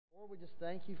Lord, we just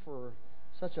thank you for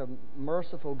such a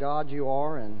merciful God you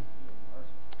are, and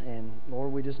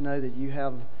Lord, we just know that you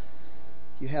have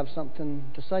something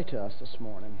to say to us this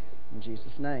morning. In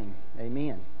Jesus' name,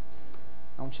 amen.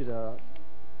 I want you to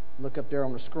look up there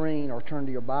on the screen or turn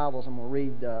to your Bibles. I'm going to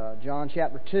read John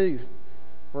chapter 2,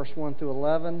 verse 1 through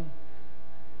 11.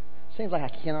 Seems like I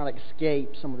cannot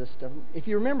escape some of this stuff. If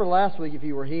you remember last week, if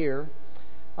you were here,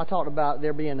 I talked about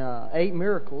there being 8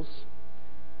 miracles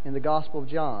in the Gospel of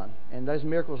John. And those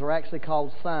miracles are actually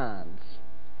called signs.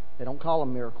 They don't call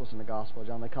them miracles in the Gospel of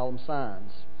John. They call them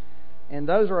signs. And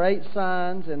those are 8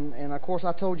 signs. And of course,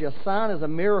 I told you a sign is a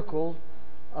miracle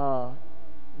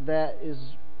that is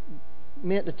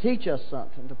meant to teach us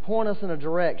something, to point us in a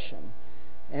direction,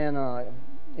 and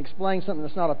explain something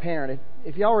that's not apparent.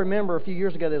 If y'all remember, a few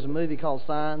years ago, there was a movie called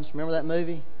Signs. Remember that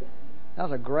movie? That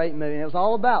was a great movie. And it was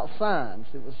all about signs.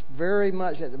 It was very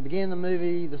much at the beginning of the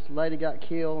movie, this lady got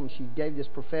killed, and she gave this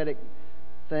prophetic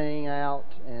thing out,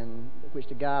 and which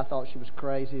the guy thought she was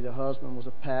crazy. The husband was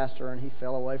a pastor, and he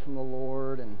fell away from the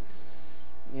Lord, and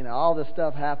all this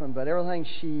stuff happened. But everything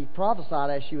she prophesied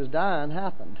as she was dying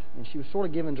happened, and she was sort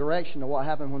of giving direction to what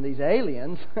happened when these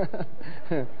aliens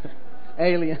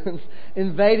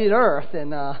invaded Earth,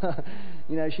 and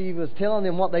she was telling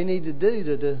them what they needed to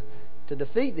do to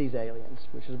defeat these aliens,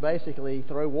 which is basically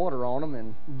throw water on them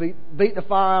and beat the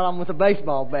fire out of them with a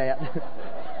baseball bat.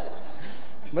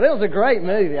 But it was a great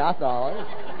movie, I thought.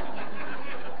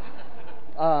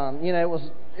 It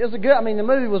was a good. I mean, the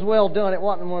movie was well done. It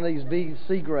wasn't one of these B,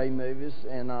 C grade movies.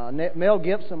 And Mel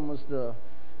Gibson was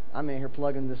I'm in here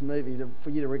plugging this movie for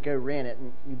you to go rent it,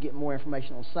 and you get more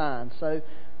information on signs. So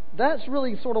that's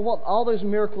really sort of what all those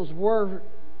miracles were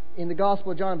in the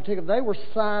Gospel of John in particular. They were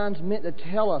signs meant to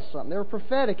tell us something. They were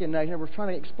prophetic in nature. They were trying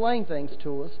to explain things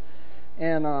to us.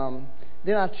 And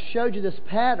then I showed you this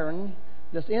pattern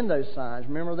that's in those signs.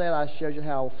 Remember that? I showed you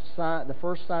how the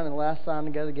first sign and the last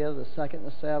sign go together, the second and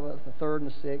the seventh, the third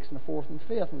and the sixth, and the fourth and the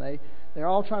fifth. And they're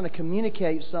all trying to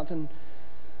communicate something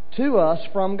to us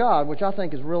from God, which I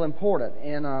think is real important.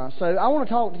 And so I want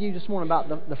to talk to you this morning about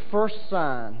the first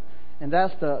sign, and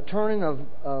that's the turning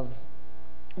of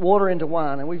water into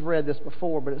wine. And we've read this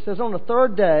before, but it says, on the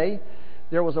third day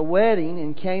there was a wedding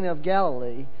in Cana of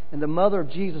Galilee, and the mother of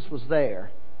Jesus was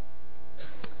there.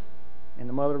 And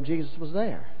the mother of Jesus was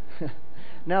there.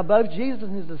 Now both Jesus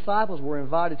and his disciples were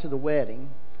invited to the wedding.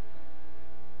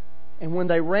 And when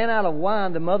they ran out of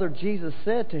wine, the mother of Jesus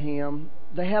said to him,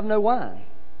 "They have no wine."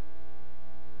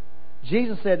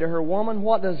 Jesus said to her, "Woman,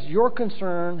 what does your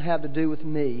concern have to do with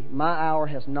me? My hour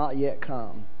has not yet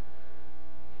come."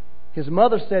 His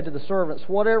mother said to the servants,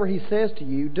 "Whatever he says to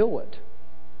you, do it."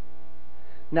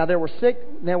 Now there were set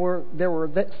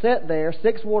there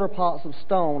 6 water pots of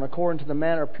stone, according to the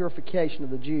manner of purification of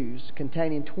the Jews,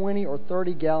 containing 20 or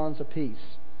 30 gallons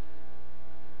apiece.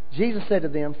 Jesus said to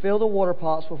them, "Fill the water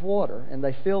pots with water," and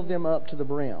they filled them up to the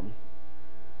brim.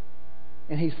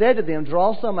 And he said to them,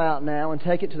 "Draw some out now and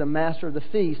take it to the master of the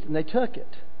feast," and they took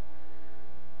it.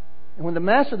 And when the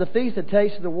master of the feast had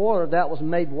tasted the water that was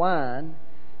made wine,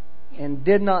 and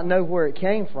did not know where it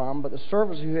came from, but the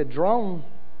servants who had drawn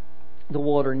the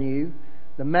water knew,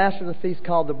 the master of the feast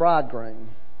called the bridegroom.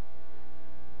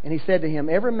 And he said to him,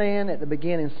 "Every man at the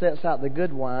beginning sets out the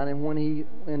good wine, and when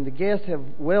the guests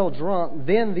have well drunk,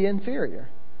 then the inferior.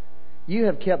 You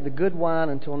have kept the good wine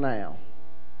until now."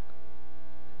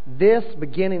 This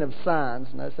beginning of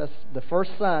signs, notice that's the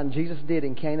first sign Jesus did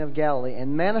in Cana of Galilee,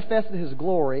 and manifested his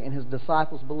glory, and his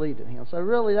disciples believed in him. So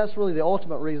really, that's really the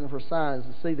ultimate reason for signs,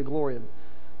 to see the glory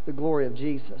of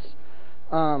Jesus.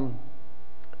 I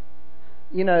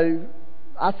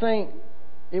think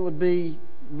it would be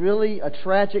really a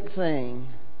tragic thing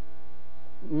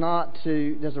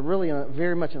there's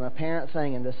very much an apparent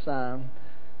thing in this sign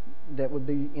that would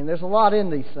be, and there's a lot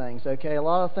in these things, okay? A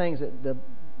lot of things that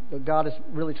God is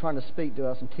really trying to speak to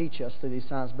us and teach us through these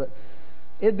signs, but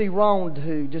it'd be wrong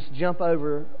to just jump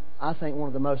over, I think, one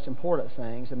of the most important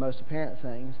things, the most apparent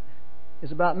things,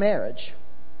 is about marriage.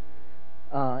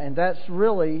 And that's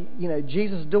really,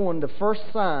 Jesus doing the first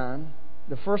sign,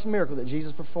 the first miracle that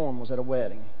Jesus performed was at a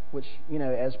wedding, which,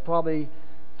 as probably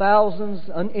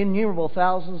innumerable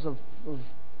thousands of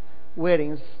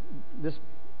weddings this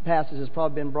passage has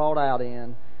probably been brought out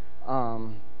in.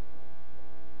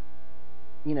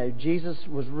 Jesus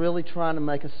was really trying to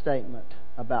make a statement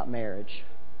about marriage.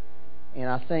 And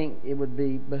I think it would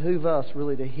behoove us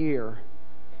really to hear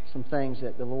some things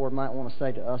that the Lord might want to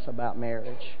say to us about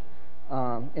marriage.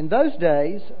 In those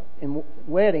days, in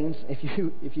weddings, if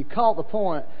you caught the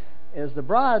point, as the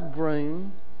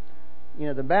bridegroom,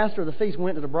 the master of the feast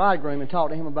went to the bridegroom and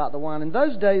talked to him about the wine. In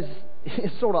those days,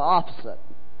 it's sort of opposite.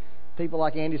 people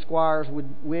like Andy Squires would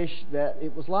wish that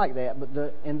it was like that.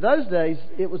 But in those days,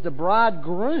 it was the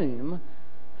bridegroom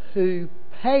who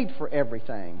paid for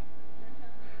everything.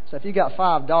 So if you got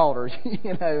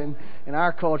 $5, in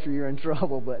our culture you're in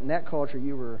trouble, but in that culture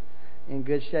you were in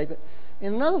good shape.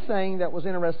 And another thing that was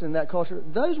interesting in that culture,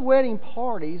 those wedding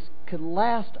parties could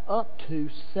last up to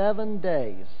 7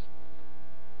 days.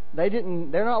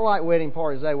 They're not like wedding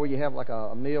parties today where you have like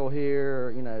a meal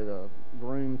here, the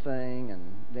groom thing, and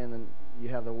then you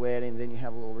have the wedding, and then you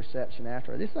have a little reception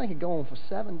after. This thing could go on for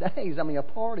 7 days. A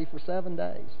party for 7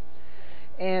 days.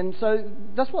 And so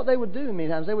that's what they would do many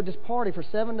times. They would just party for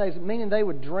 7 days, meaning they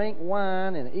would drink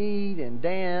wine and eat and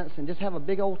dance and just have a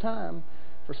big old time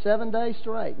for 7 days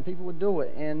straight, and people would do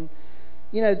it. And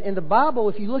in the Bible,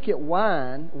 if you look at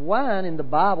wine in the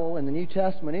Bible, in the New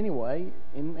Testament anyway,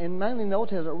 and mainly in the Old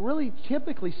Testament, it really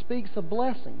typically speaks of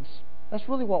blessings. That's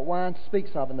really what wine speaks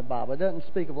of in the Bible. It doesn't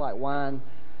speak of like wine,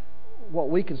 what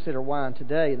we consider wine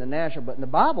today in the natural, but in the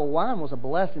Bible, wine was a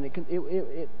blessing.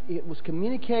 It was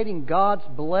communicating God's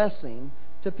blessing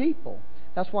to people.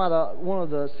 That's why one of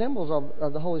the symbols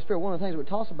of the Holy Spirit, one of the things it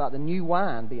talks about, the new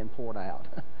wine being poured out.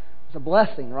 It's a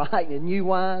blessing, right? And new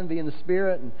wine being the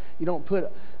Spirit, and you don't put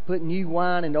new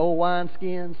wine into old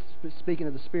wineskins, speaking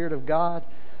of the Spirit of God.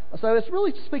 So it's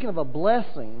really speaking of a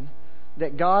blessing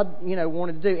that God,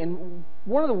 wanted to do. And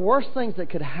one of the worst things that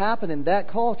could happen in that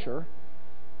culture,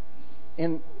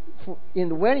 in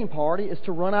the wedding party, is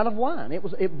to run out of wine. It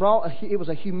was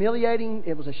a humiliating,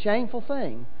 it was a shameful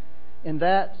thing in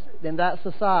that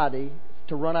society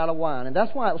to run out of wine, and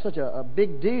that's why it was such a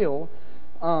big deal.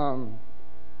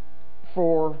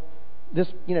 For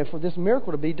this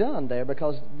miracle to be done there,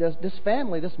 because this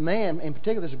family, this man in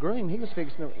particular, this groom, he was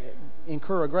fixing to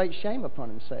incur a great shame upon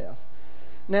himself.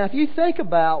 Now, if you think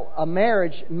about a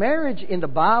marriage in the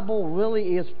Bible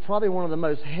really is probably one of the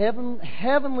most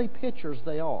heavenly pictures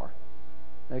they are.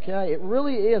 Okay, it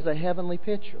really is a heavenly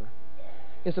picture.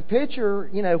 It's a picture.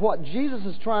 What Jesus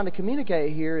is trying to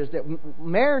communicate here is that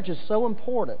marriage is so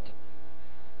important.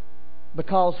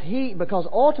 Because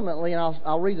ultimately, and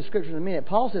I'll read the scripture in a minute,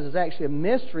 Paul says it's actually a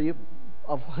mystery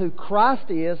of who Christ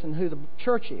is and who the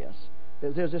church is.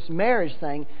 There's this marriage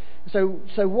thing. So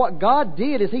what God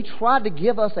did is He tried to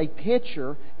give us a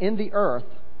picture in the earth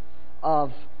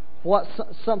of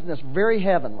something that's very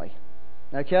heavenly.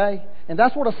 Okay? And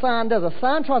that's what a sign does. A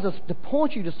sign tries to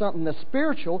point you to something that's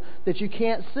spiritual that you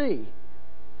can't see.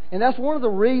 And that's one of the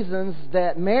reasons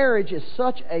that marriage is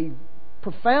such a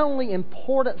profoundly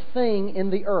important thing in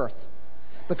the earth,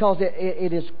 because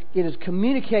it is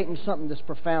communicating something that's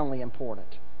profoundly important.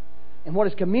 And what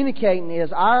it's communicating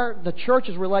is the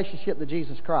church's relationship to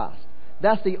Jesus Christ.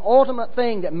 That's the ultimate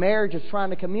thing that marriage is trying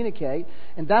to communicate,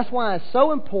 and that's why it's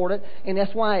so important, and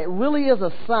that's why it really is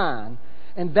a sign,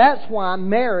 and that's why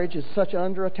marriage is such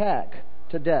under attack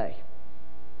today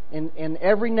in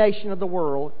every nation of the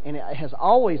world, and it has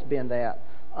always been that.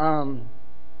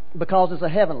 Because it's a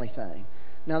heavenly thing.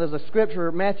 Now there's a scripture,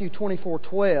 Matthew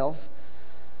 24:12.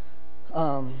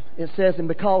 It says, "And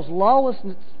because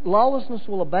lawlessness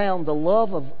will abound, the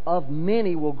love of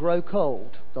many will grow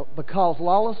cold." Because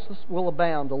lawlessness will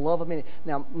abound, the love of many.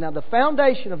 Now the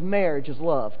foundation of marriage is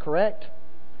love, correct?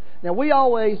 Now we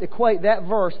always equate that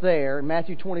verse there in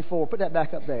Matthew 24. Put that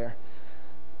back up there.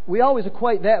 We always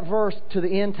equate that verse to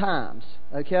the end times,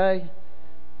 okay?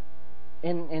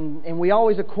 And we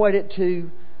always equate it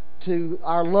to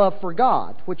our love for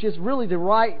God, which is really the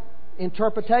right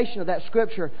interpretation of that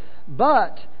scripture.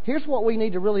 But here's what we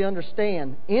need to really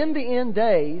understand. In the end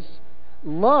days,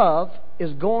 love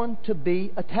is going to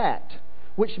be attacked,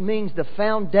 which means the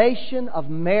foundation of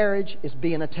marriage is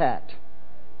being attacked.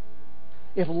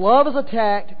 If love is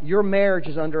attacked, your marriage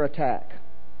is under attack.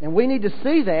 And we need to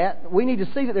see that. We need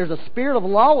to see that there's a spirit of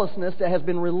lawlessness that has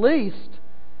been released,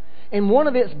 and one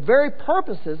of its very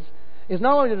purposes is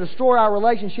not only to destroy our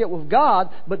relationship with God,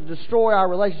 but to destroy our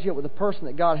relationship with the person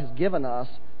that God has given us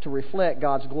to reflect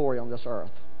God's glory on this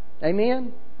earth.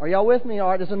 Amen? Are y'all with me? All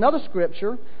right, there's another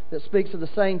scripture that speaks of the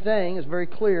same thing. It's very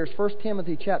clear. It's 1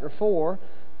 Timothy chapter 4,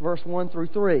 verse 1 through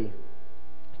 3.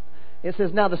 It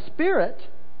says, "Now the Spirit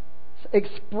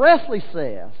expressly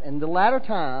says, in the latter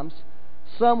times,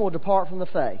 some will depart from the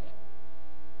faith."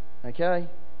 Okay?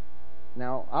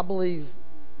 Now, I believe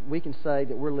we can say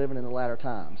that we're living in the latter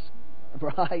times.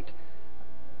 Right?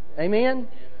 Amen?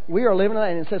 We are living in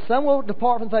that. And it says, "Some will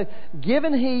depart from the faith,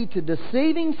 giving heed to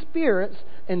deceiving spirits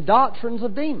and doctrines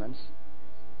of demons."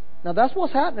 Now that's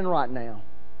what's happening right now.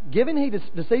 Giving heed to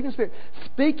deceiving spirits.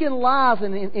 Speaking lies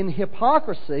in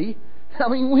hypocrisy. I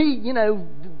mean,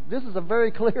 this is a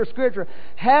very clear scripture.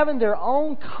 Having their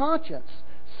own conscience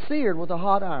seared with a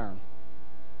hot iron.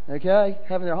 Okay?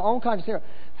 Having their own conscience.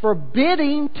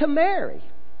 Forbidding to marry.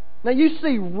 Now you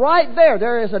see right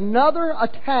there is another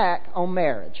attack on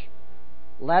marriage.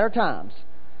 Latter times.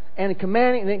 And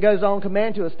commanding, and it goes on,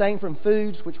 command to abstain from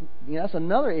foods, which, that's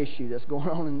another issue that's going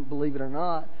on, and believe it or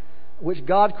not, which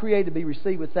God created to be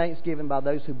received with thanksgiving by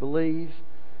those who believe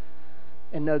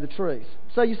and know the truth.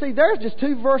 So you see, there's just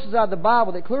 2 verses out of the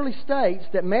Bible that clearly states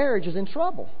that marriage is in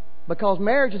trouble because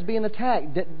marriage is being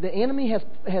attacked. The enemy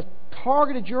has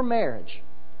targeted your marriage.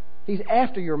 He's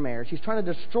after your marriage. He's trying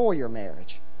to destroy your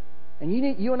marriage. And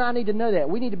you and I need to know that.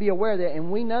 We need to be aware of that.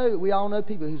 And we all know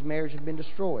people whose marriage has been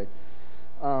destroyed.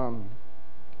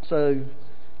 So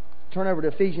turn over to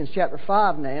Ephesians chapter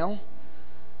 5 now.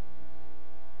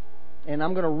 And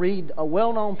I'm going to read a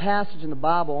well-known passage in the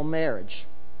Bible on marriage.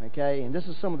 Okay? And this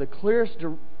is some of the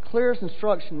clearest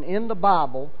instruction in the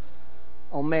Bible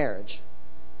on marriage.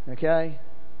 Okay?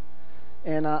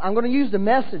 And I'm going to use the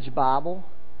Message Bible.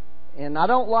 And I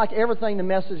don't like everything the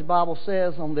Message Bible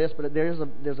says on this, but there's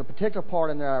a particular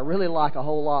part in there I really like a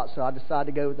whole lot, so I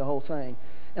decided to go with the whole thing.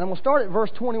 And I'm going to start at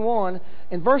verse 21.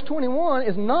 And verse 21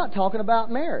 is not talking about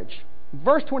marriage.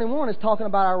 Verse 21 is talking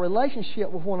about our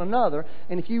relationship with one another.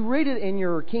 And if you read it in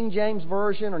your King James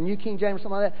Version or New King James or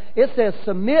something like that, it says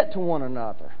submit to one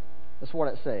another. That's what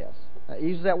it says. It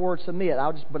uses that word submit.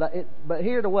 But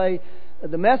here the way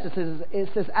the message is, it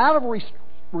says, out of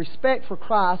respect for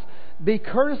Christ, be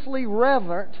courteously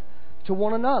reverent to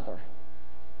one another.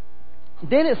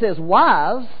 Then it says,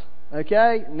 wives,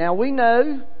 okay? Now we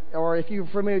know, or if you're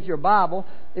familiar with your Bible,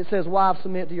 it says, wives,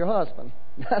 submit to your husband.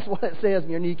 That's what it says in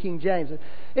your New King James.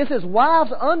 It says,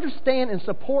 wives, understand and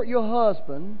support your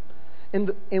husband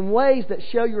in ways that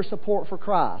show your support for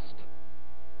Christ.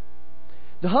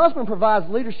 The husband provides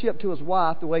leadership to his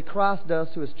wife the way Christ does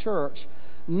to his church,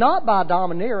 not by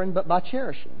domineering, but by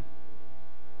cherishing.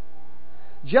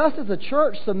 Just as the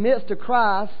church submits to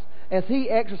Christ as He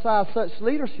exercised such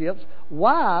leaderships,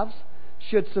 wives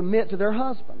should submit to their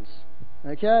husbands.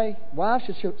 Okay? Wives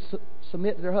should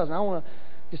submit to their husbands. I want to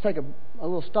just take a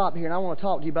little stop here, and I want to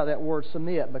talk to you about that word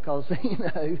submit because,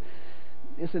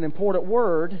 it's an important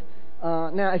word.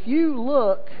 Now, if you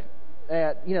look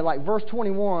at, like verse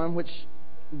 21, which,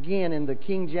 again, in the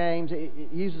King James, it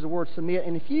uses the word submit.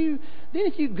 And if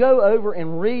you go over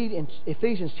and read in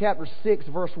Ephesians chapter 6,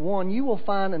 verse 1, you will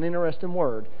find an interesting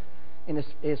word. And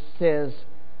it says,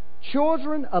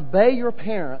 children, obey your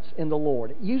parents in the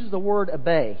Lord. It uses the word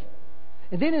obey.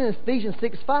 And then in Ephesians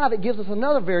 6:5, it gives us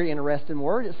another very interesting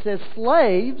word. It says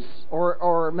slaves,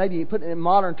 or maybe put it in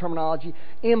modern terminology,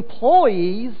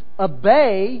 employees,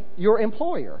 obey your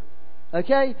employer.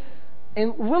 Okay?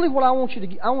 And really what I want you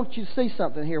to see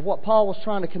something here, what Paul was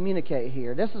trying to communicate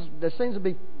here. There seems to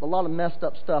be a lot of messed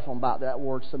up stuff about that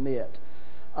word submit.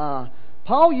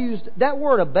 Paul used that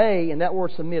word obey and that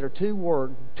word submit are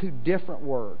two different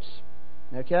words.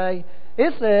 Okay?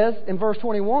 It says in verse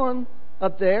 21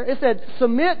 up there, it said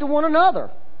submit to one another.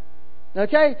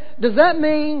 Okay? Does that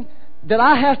mean that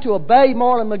I have to obey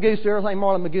Marlon Magusu, everything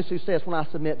Marlon Magusu says when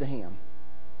I submit to him?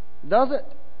 Does it?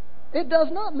 It does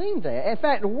not mean that. In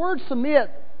fact, the word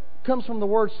submit comes from the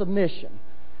word submission.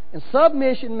 And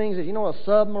submission means that, you know what a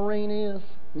submarine is?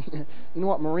 You know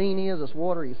what marine is? It's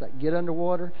water. It's like get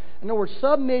underwater. In other words,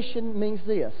 submission means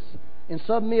this. And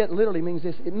submit literally means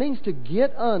this. It means to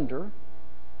get under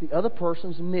the other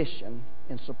person's mission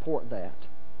and support that.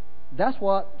 That's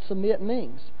what submit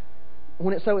means.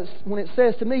 When it says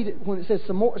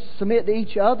submit to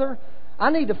each other, I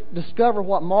need to discover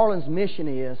what Marlon's mission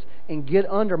is and get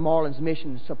under Marlon's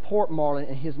mission and support Marlon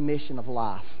in his mission of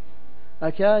life.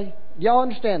 Okay? Y'all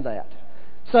understand that?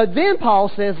 So then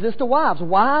Paul says this to wives.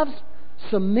 Wives,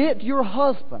 submit to your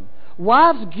husband.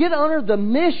 Wives, get under the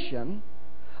mission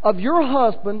of your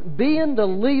husband being the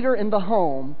leader in the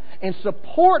home and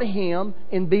support him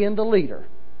in being the leader.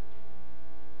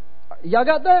 Y'all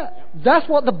got that? Yep. That's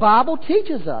what the Bible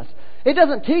teaches us. It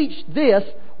doesn't teach this,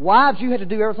 wives, you have to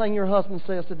do everything your husband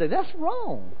says to do. That's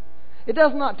wrong. It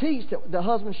does not teach that the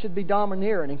husband should be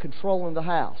domineering and controlling the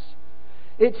house.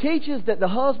 It teaches that the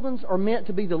husbands are meant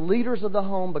to be the leaders of the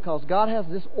home because God has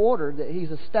this order that He's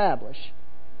established.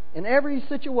 In every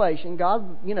situation,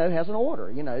 God, has an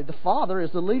order. The Father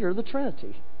is the leader of the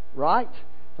Trinity, right?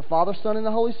 The Father, Son, and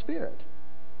the Holy Spirit.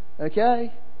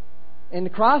 Okay?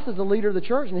 And Christ is the leader of the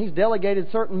church, and He's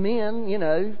delegated certain men,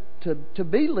 to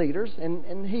be leaders,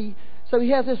 so He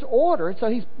has this order. So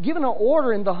He's given an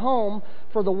order in the home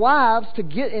for the wives to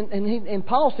get in. And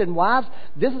Paul said, wives,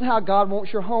 this is how God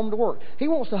wants your home to work. He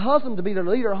wants the husband to be the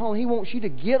leader of the home. He wants you to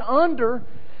get under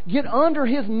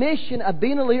His mission of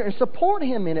being a leader and support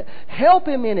him in it. Help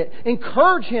him in it.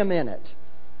 Encourage him in it.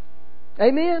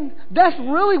 Amen? That's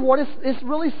really what it's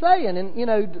really saying.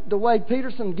 And, the way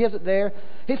Peterson gives it there,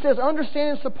 he says, understand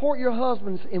and support your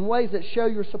husbands in ways that show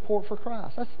your support for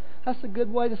Christ. That's a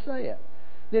good way to say it.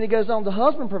 Then he goes on, the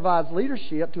husband provides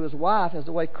leadership to his wife as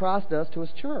the way Christ does to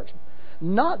his church.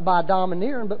 Not by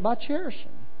domineering, but by cherishing.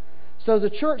 So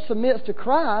the church submits to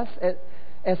Christ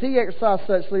as He exercised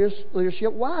such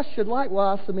leadership. Wives should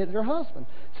likewise submit to their husband.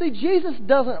 See, Jesus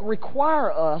doesn't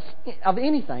require us of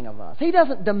anything of us. He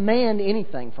doesn't demand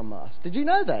anything from us. Did you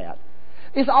know that?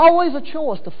 It's always a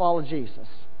choice to follow Jesus.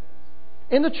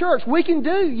 In the church, we can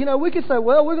we can say,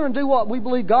 well, we're going to do what we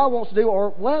believe God wants to do,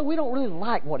 or, well, we don't really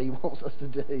like what He wants us to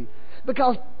do.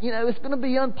 Because, it's going to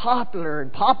be unpopular,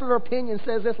 and popular opinion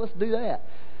says this, let's do that.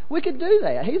 We could do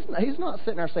that. He's not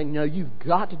sitting there saying, no, you've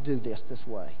got to do this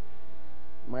way.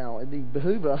 Well, it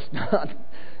behooves us not,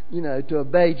 to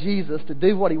obey Jesus, to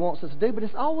do what He wants us to do, but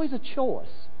it's always a choice.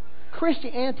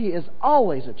 Christianity is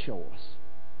always a choice.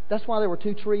 That's why there were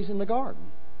 2 trees in the garden.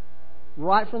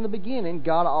 Right from the beginning,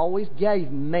 God always gave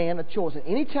man a choice. And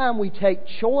anytime we take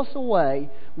choice away,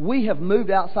 we have moved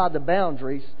outside the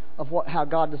boundaries of how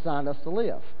God designed us to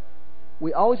live.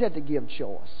 We always have to give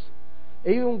choice.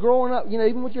 Even growing up,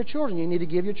 even with your children, you need to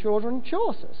give your children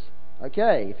choices.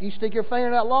 Okay, if you stick your finger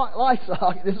in that light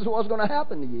socket, this is what's going to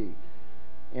happen to you.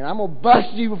 And I'm going to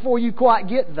bust you before you quite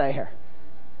get there.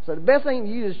 So the best thing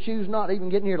you do is choose not to even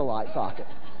get near the light socket.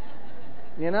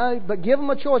 But give them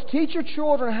a choice. Teach your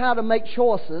children how to make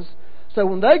choices so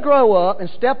when they grow up and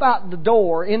step out the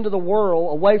door into the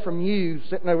world away from you,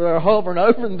 sitting over there hovering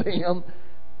over them,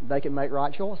 they can make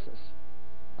right choices.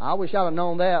 I wish I'd have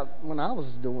known that when I was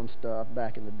doing stuff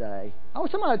back in the day. I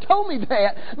wish somebody had told me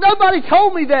that. Nobody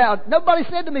told me that. Nobody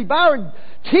said to me, Byron,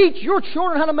 teach your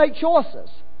children how to make choices.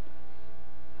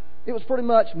 It was pretty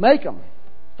much make them,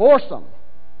 force them.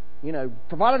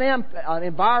 Provide an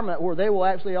environment where they will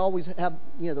actually always have,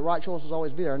 the right choices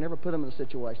always be there. I never put them in a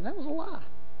situation. That was a lie.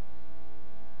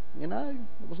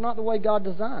 It was not the way God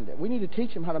designed it. We need to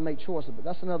teach them how to make choices, but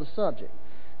that's another subject.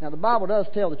 Now, the Bible does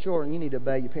tell the children you need to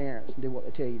obey your parents and do what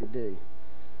they tell you to do.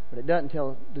 But it doesn't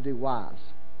tell to do wives.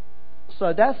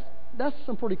 So that's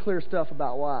some pretty clear stuff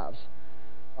about wives.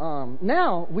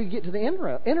 Now, we get to the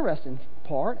interesting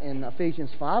part in Ephesians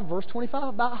 5, verse 25,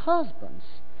 about husbands.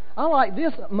 I like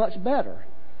this much better.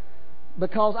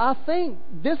 Because I think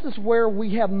this is where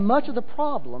we have much of the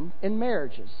problem in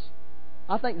marriages.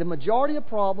 I think the majority of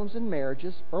problems in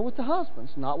marriages are with the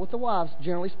husbands, not with the wives,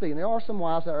 generally speaking. There are some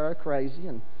wives that are crazy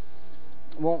and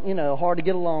won't, hard to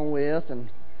get along with and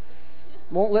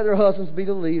won't let their husbands be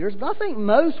the leaders. But I think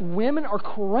most women are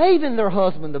craving their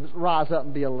husband to rise up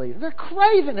and be a leader. They're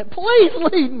craving it. Please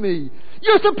lead me.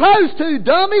 You're supposed to,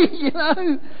 dummy.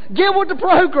 Get with the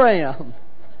program.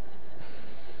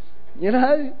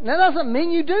 That doesn't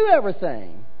mean you do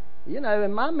everything.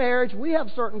 In my marriage, we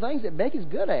have certain things that Becky's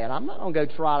good at. I'm not going to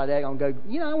go try today. I'm going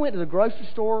to go, I went to the grocery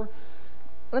store.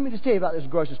 Let me just tell you about this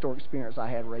grocery store experience I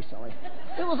had recently.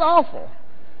 It was awful.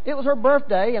 It was her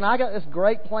birthday, and I got this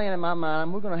great plan in my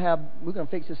mind. We're going to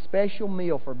fix a special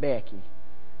meal for Becky.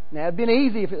 Now, it'd been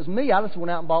easy if it was me. I just went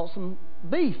out and bought some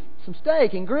beef, some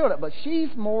steak, and grilled it. But she's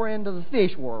more into the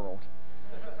fish world.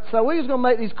 So we was going to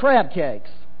make these crab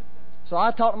cakes. So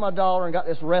I talked to my daughter and got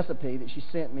this recipe that she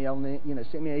sent me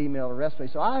sent me an email, a recipe.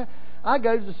 So I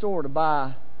go to the store to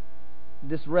buy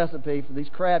this recipe for these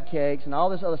crab cakes and all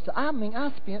this other stuff.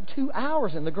 I spent 2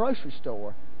 hours in the grocery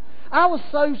store. I was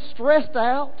so stressed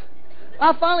out.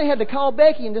 I finally had to call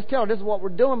Becky and just tell her this is what we're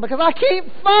doing because I can't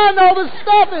find all this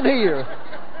stuff in here.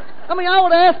 I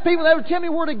would ask people, they would tell me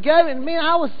where to go, and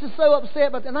I was just so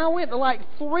upset. And I went to like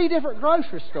 3 different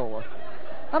grocery stores.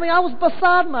 I was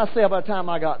beside myself by the time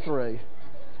I got through.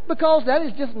 Because that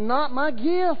is just not my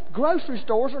gift. Grocery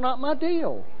stores are not my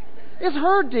deal. It's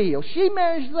her deal. She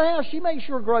manages the house. She makes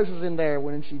sure groceries in there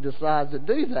when she decides to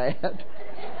do that.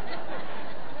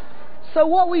 So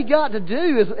what we got to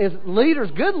do is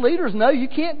leaders, good leaders know you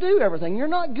can't do everything. You're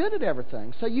not good at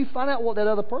everything. So you find out what that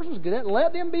other person's good at.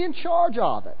 Let them be in charge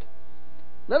of it.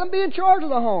 Let them be in charge of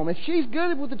the home. If she's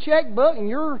good with the checkbook and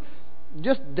you're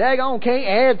just daggone can't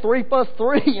add 3 plus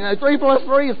 3. 3 plus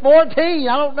 3 is 14.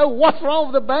 I don't know what's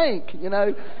wrong with the bank,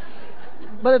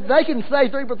 But if they can say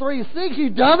 3 plus 3 is 6, you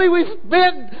dummy, we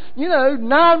spent,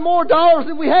 $9 more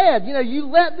than we had. You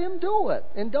let them do it.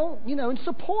 And don't, and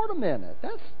support them in it.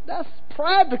 That's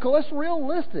practical. That's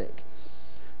realistic.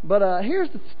 But here's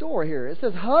the story here. It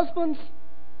says, husbands,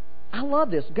 I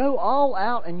love this. Go all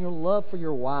out in your love for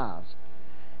your wives.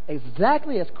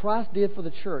 Exactly as Christ did for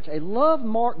the church. A love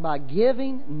marked by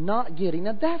giving, not getting.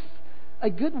 Now that's a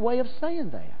good way of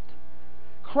saying that.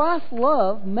 Christ's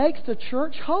love makes the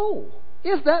church whole.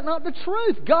 Is that not the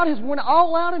truth? God has went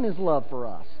all out in His love for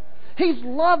us. He's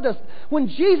loved us. When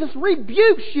Jesus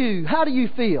rebukes you, how do you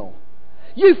feel?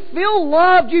 You feel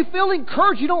loved. You feel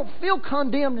encouraged. You don't feel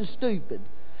condemned and stupid.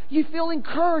 You feel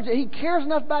encouraged that He cares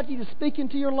enough about you to speak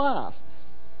into your life.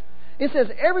 It says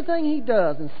everything He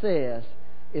does and says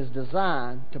is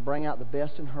designed to bring out the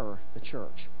best in her, the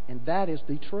church. And that is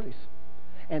the truth.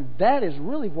 And that is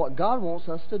really what God wants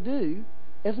us to do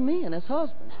as men, as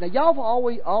husbands. Now, y'all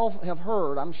all have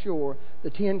heard, I'm sure, the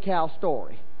 10 cow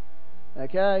story.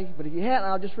 Okay? But if you haven't,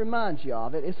 I'll just remind you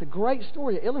of it. It's a great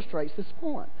story that illustrates this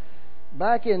point.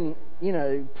 Back in,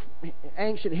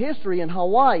 ancient history in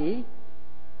Hawaii,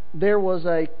 there was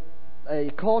a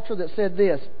culture that said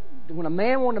this. When a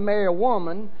man wanted to marry a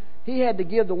woman, he had to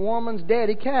give the woman's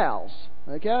daddy cows.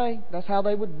 Okay? That's how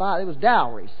they would buy. It was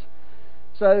dowries.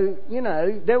 So,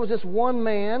 there was this one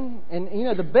man, and,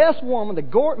 the best woman,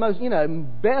 the most,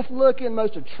 best looking,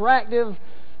 most attractive,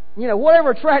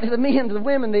 whatever attracted the men to the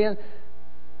women then,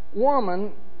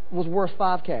 woman was worth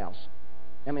 5 cows.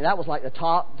 I mean, that was like the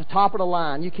top of the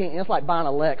line. It's like buying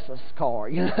a Lexus car,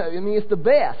 it's the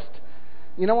best.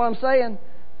 You know what I'm saying?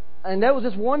 And there was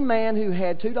this one man who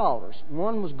had 2 daughters.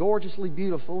 One was gorgeously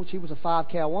beautiful. She was a 5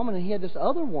 cow woman. And he had this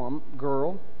other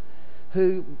girl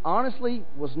who honestly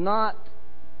was not,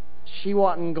 she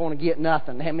wasn't going to get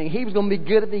nothing. I mean, he was going to be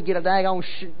good if he get a daggone,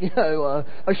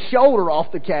 a shoulder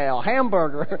off the cow,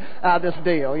 hamburger out of this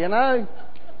deal,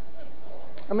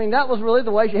 I mean, that was really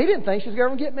the way he didn't think she was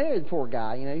going to get married, poor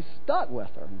guy. He stuck with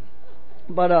her.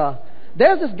 But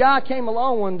there's this guy came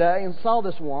along one day and saw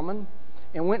this woman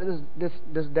and went to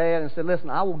this dad and said, listen,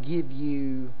 I will give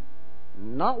you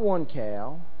not 1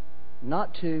 cow,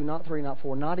 not 2, not 3, not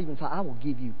 4, not even 5. I will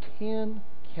give you 10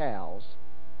 cows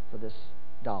for this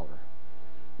daughter.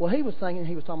 Well, he was talking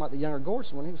about the younger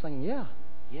Gordon one. He was thinking, yeah,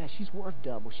 she's worth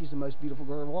double. She's the most beautiful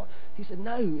girl in the world. He said,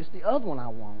 no, it's the other one I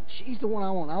want. She's the one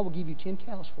I want. I will give you 10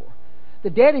 cows for her. The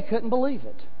daddy couldn't believe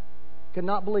it. Could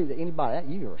not believe that anybody,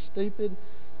 you are stupid.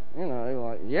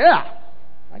 Yeah,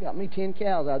 I got me 10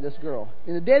 cows out of this girl.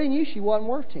 And the daddy knew she wasn't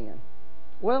worth 10.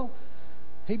 Well,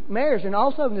 he marries her. And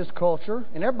also in this culture,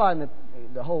 and everybody in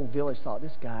the whole village thought,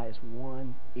 this guy is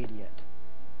one idiot.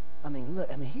 I mean, look,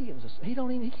 he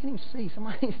can't even see.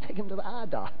 Somebody needs to take him to the eye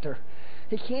doctor.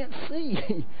 He can't see.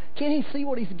 Can't even see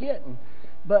what he's getting.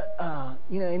 But,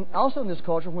 and also in this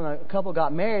culture, when a couple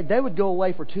got married, they would go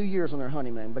away for 2 years on their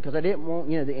honeymoon because they didn't want,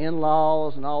 the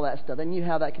in-laws and all that stuff. They knew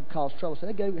how that could cause trouble. So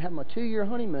they'd go have them a 2-year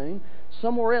honeymoon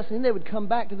somewhere else, and then they would come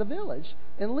back to the village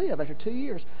and live after 2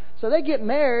 years. So they get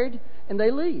married, and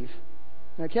they leave.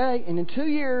 Okay? And in 2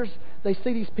 years, they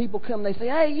see these people come, and they say,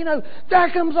 hey, there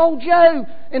comes old Joe,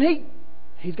 and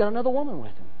he's got another woman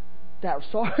with him. That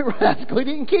sorry rascal, he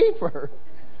didn't keep her.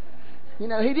 He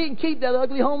didn't keep that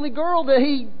ugly, homely girl that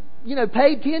he,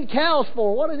 paid 10 cows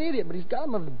for. What an idiot. But he's got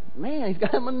him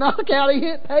a knockout. He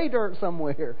hit pay dirt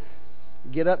somewhere.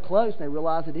 Get up close, and they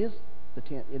realize it is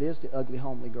the ugly,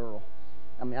 homely girl.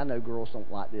 I mean, I know girls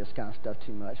don't like this kind of stuff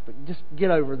too much, but just get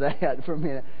over that for a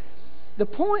minute. The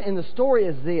point in the story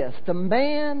is this. The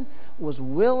man was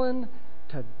willing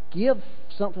to give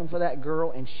something for that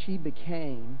girl, and she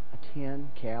became a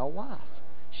 10-cow wife.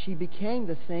 She became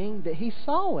the thing that he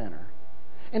saw in her.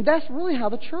 And that's really how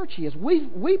the church is.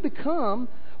 We become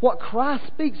what Christ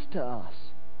speaks to us.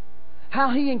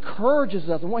 How He encourages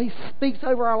us and what He speaks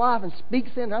over our life and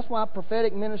speaks in. That's why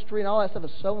prophetic ministry and all that stuff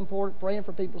is so important. Praying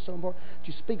for people is so important.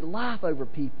 You speak life over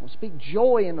people. Speak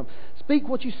joy in them. Speak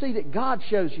what you see that God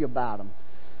shows you about them.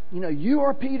 You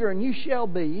are Peter and you shall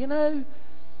be.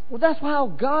 Well, that's how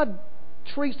God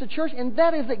treats the church. And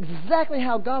that is exactly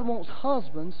how God wants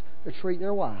husbands to treat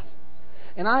their wife.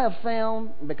 And I have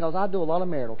found, because I do a lot of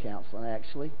marital counseling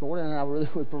actually, more than I really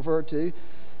would prefer to,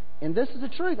 and this is the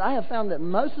truth, I have found that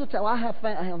most of the time I have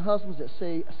found husbands that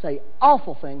say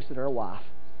awful things to their wife.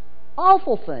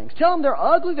 Awful things. Tell them they're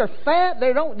ugly, they're fat,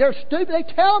 they're stupid.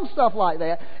 They tell them stuff like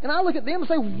that. And I look at them and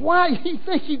say, why do you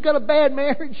think you've got a bad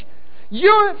marriage?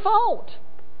 You're at fault.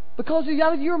 Because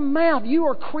out of your mouth, you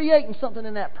are creating something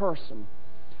in that person.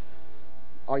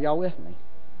 Are y'all with me?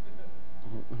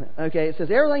 Okay, it says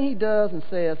everything he does and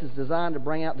says is designed to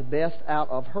bring out the best out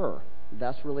of her.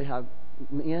 That's really how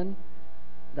men,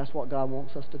 that's what God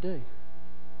wants us to do.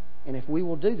 And if we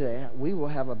will do that, we will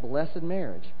have a blessed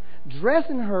marriage.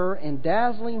 Dressing her in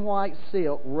dazzling white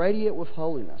silk, radiant with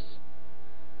holiness.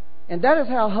 And that is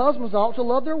how husbands ought to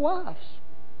love their wives.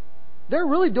 They're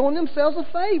really doing themselves a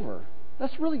favor.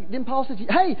 That's really, then Paul says,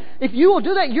 hey, if you will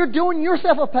do that, you're doing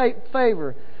yourself a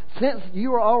favor. Since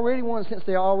you are already one, since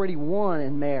they're already one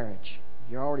in marriage.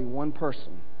 You're already one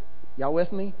person. Y'all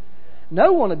with me?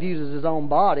 No one abuses his own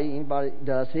body. Anybody,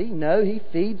 does he? No, he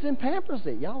feeds and pampers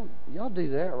it. Y'all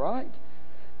do that, right?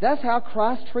 That's how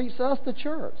Christ treats us, the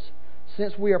church,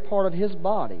 since we are part of His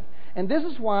body. And this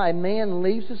is why a man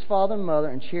leaves his father and mother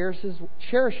and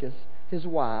cherishes his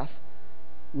wife.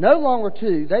 No longer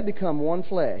two, they become one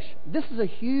flesh. This is a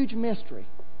huge mystery.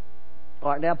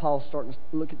 All right, now Paul's starting to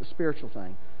look at the spiritual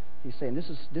thing. He's saying this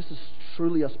is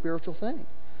truly a spiritual thing.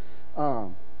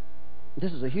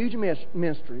 This is a huge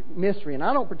mystery, and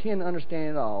I don't pretend to understand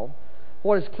it all.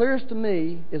 What is clearest to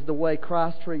me is the way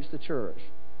Christ treats the church.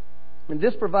 And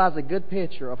this provides a good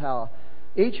picture of how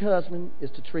each husband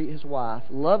is to treat his wife,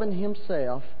 loving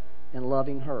himself and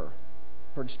loving her.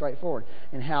 Pretty straightforward.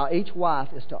 And how each wife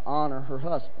is to honor her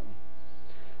husband.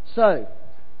 So,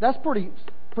 that's pretty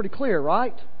clear,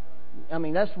 right? I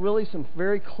mean, that's really some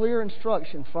very clear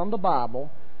instruction from the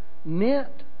Bible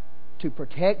meant to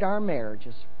protect our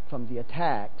marriages from the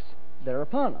attacks that are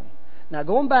upon them. Now,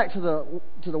 going back to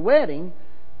the wedding,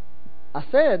 I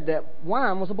said that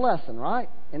wine was a blessing, right?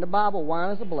 In the Bible,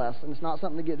 wine is a blessing. It's not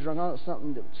something to get drunk on. It's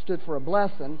something that stood for a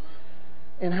blessing.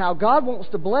 And how God wants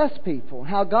to bless people,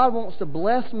 how God wants to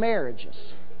bless marriages.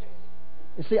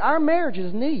 You see, our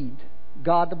marriages need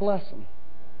God to bless them.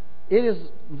 It is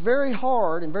very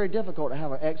hard and very difficult to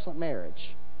have an excellent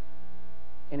marriage.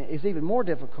 And it is even more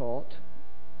difficult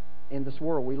in this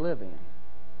world we live in.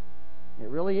 It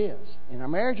really is. And our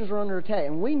marriages are under attack.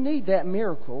 And we need that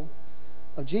miracle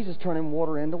of Jesus turning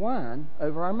water into wine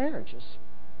over our marriages.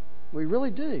 We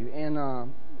really do. And,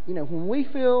 when we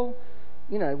feel...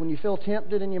 when you feel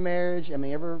tempted in your marriage, I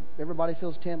mean, everybody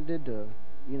feels tempted to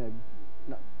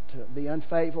be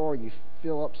unfaithful, or you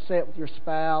feel upset with your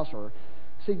spouse, or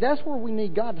see, that's where we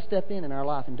need God to step in our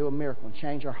life and do a miracle and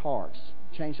change our hearts,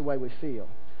 change the way we feel.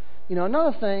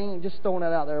 Another thing, just throwing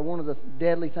that out there, one of the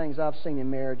deadly things I've seen in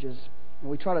marriages, and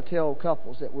we try to tell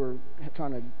couples that we're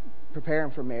trying to prepare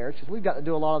them for marriage, because we've got to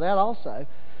do a lot of that also,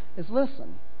 is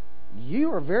listen,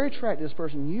 you are very attracted to this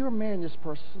person, you are marrying this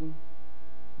person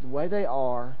the way they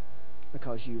are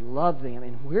because you love them.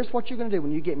 And here's what you're going to do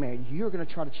when you get married. You're going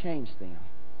to try to change them.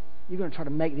 You're going to try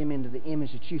to make them into the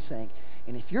image that you think.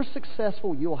 And if you're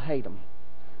successful, you'll hate them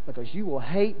because you will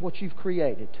hate what you've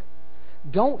created.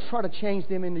 Don't try to change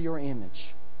them into your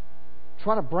image.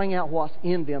 Try to bring out what's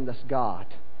in them that's God.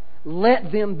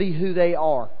 Let them be who they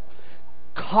are.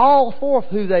 Call forth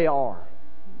who they are.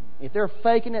 If they're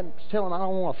faking it, tell them, I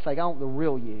don't want to fake. I want the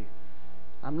real you.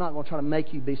 I'm not going to try to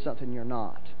make you be something you're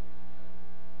not.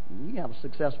 You have a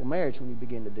successful marriage when you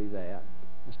begin to do that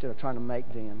instead of trying to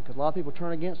make them. Because a lot of people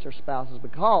turn against their spouses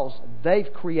because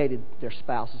they've created their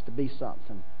spouses to be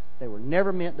something they were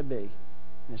never meant to be.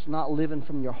 And it's not living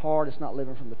from your heart. It's not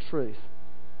living from the truth.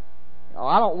 Oh,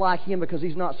 I don't like him because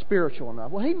he's not spiritual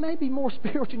enough. Well, he may be more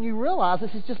spiritual than you realize.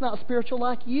 This is just not spiritual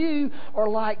like you or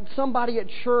like somebody at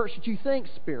church that you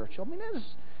think's spiritual. I mean,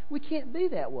 we can't be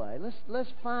that way. Let's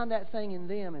find that thing in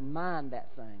them and mind that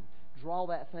thing. Draw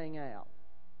that thing out.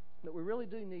 But we really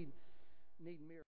do need miracles.